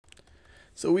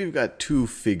So we've got two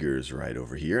figures right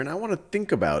over here, and I want to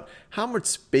think about how much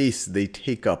space they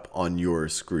take up on your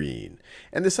screen.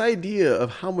 And this idea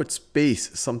of how much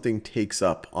space something takes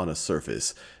up on a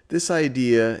surface, this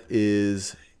idea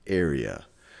is area.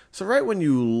 So right when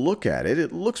you look at it,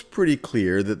 it looks pretty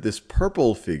clear that this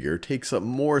purple figure takes up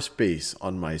more space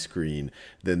on my screen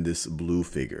than this blue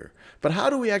figure. But how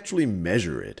do we actually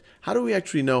measure it? How do we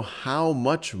actually know how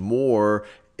much more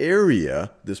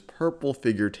area this purple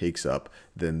figure takes up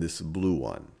than this blue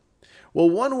one? Well,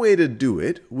 one way to do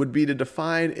it would be to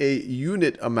define a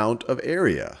unit amount of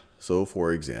area. So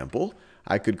for example,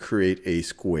 I could create a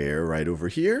square right over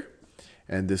here,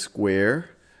 and this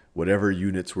square, whatever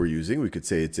units we're using, we could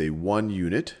say it's a 1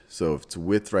 unit. So if its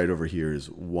width right over here is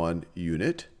 1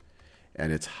 unit,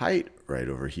 and its height right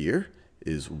over here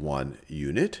is 1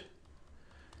 unit,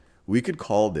 we could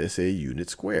call this a unit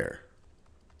square.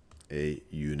 A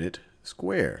unit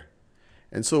square.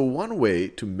 And so one way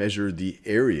to measure the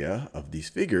area of these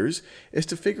figures is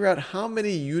to figure out how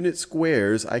many unit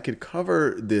squares I could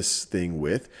cover this thing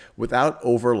with without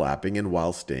overlapping and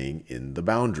while staying in the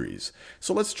boundaries.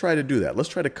 So let's try to do that. Let's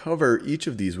try to cover each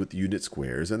of these with unit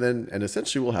squares, and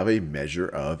essentially we'll have a measure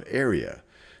of area.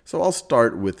 So I'll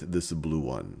start with this blue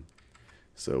one.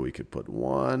 So we could put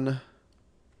 1,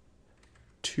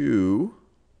 2,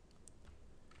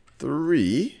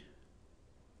 3,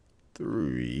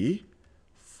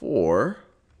 4,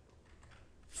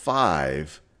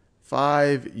 5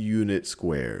 unit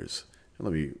squares. And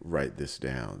let me write this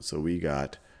down. So we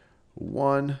got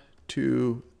 1,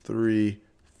 2, 3,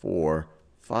 4,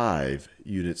 5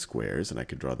 unit squares. And I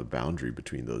could draw the boundary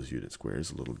between those unit squares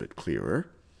a little bit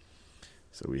clearer.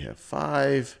 So we have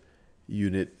 5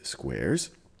 unit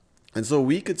squares. And so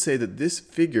we could say that this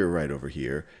figure right over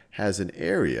here has an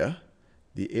area.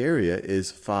 The area is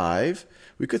 5.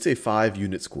 We could say 5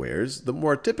 unit squares. The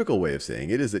more typical way of saying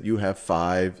it is that you have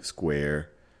 5 square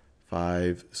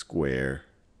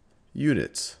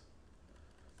units.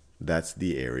 That's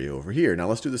the area over here. Now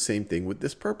let's do the same thing with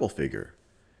this purple figure.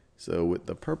 So with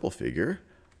the purple figure,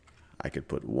 I could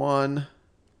put 1,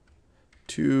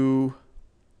 2,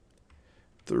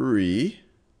 3,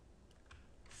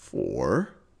 4,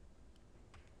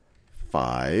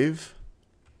 5,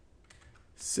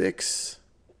 6,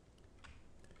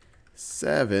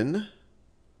 7,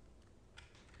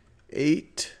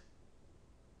 8,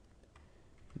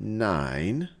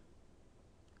 9,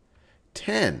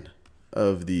 10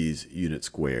 of these unit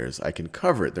squares. I can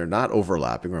cover it. They're not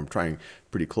overlapping, or I'm trying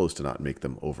pretty close to not make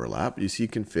them overlap. You see, you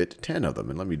can fit 10 of them.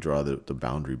 And let me draw the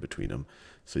boundary between them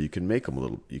so you can make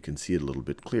them you can see it a little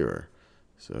bit clearer.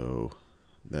 So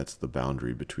that's the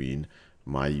boundary between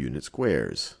my unit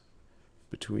squares.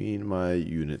 Between my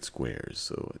unit squares.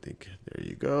 So I think there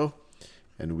you go.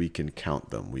 And we can count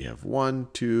them. We have 1,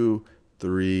 2,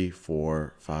 3,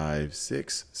 4, 5,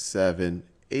 6, 7,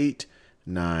 8,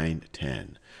 9,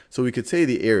 10. So we could say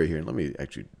the area here, and let me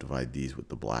actually divide these with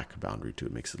the black boundary too.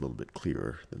 It makes it a little bit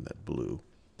clearer than that blue.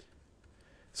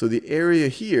 So the area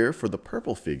here for the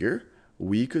purple figure,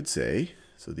 we could say,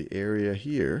 so the area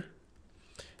here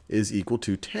is equal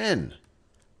to 10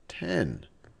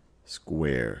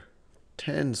 square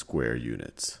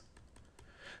units.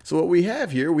 So what we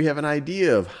have here, we have an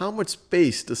idea of how much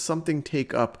space does something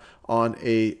take up on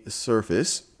a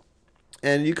surface.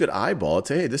 And you could eyeball it,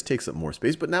 say, hey, this takes up more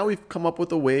space. But now we've come up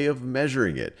with a way of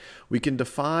measuring it. We can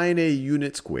define a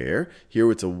unit square.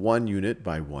 Here it's a 1 unit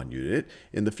by 1 unit.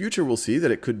 In the future, we'll see that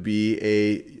it could be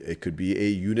a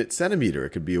unit centimeter.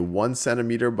 It could be a 1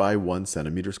 centimeter by 1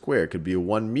 centimeter square. It could be a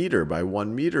 1 meter by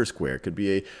 1 meter square. It could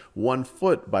be a 1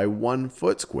 foot by 1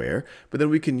 foot square. But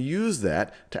then we can use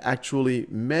that to actually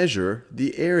measure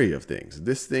the area of things.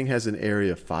 This thing has an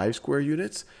area of 5 square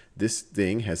units. This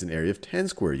thing has an area of 10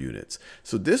 square units.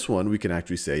 So this one we can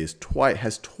actually say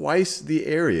has twice the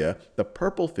area. The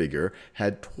purple figure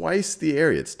had twice the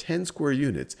area. It's 10 square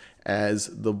units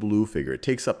as the blue figure. It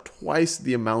takes up twice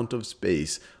the amount of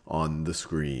space on the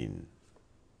screen.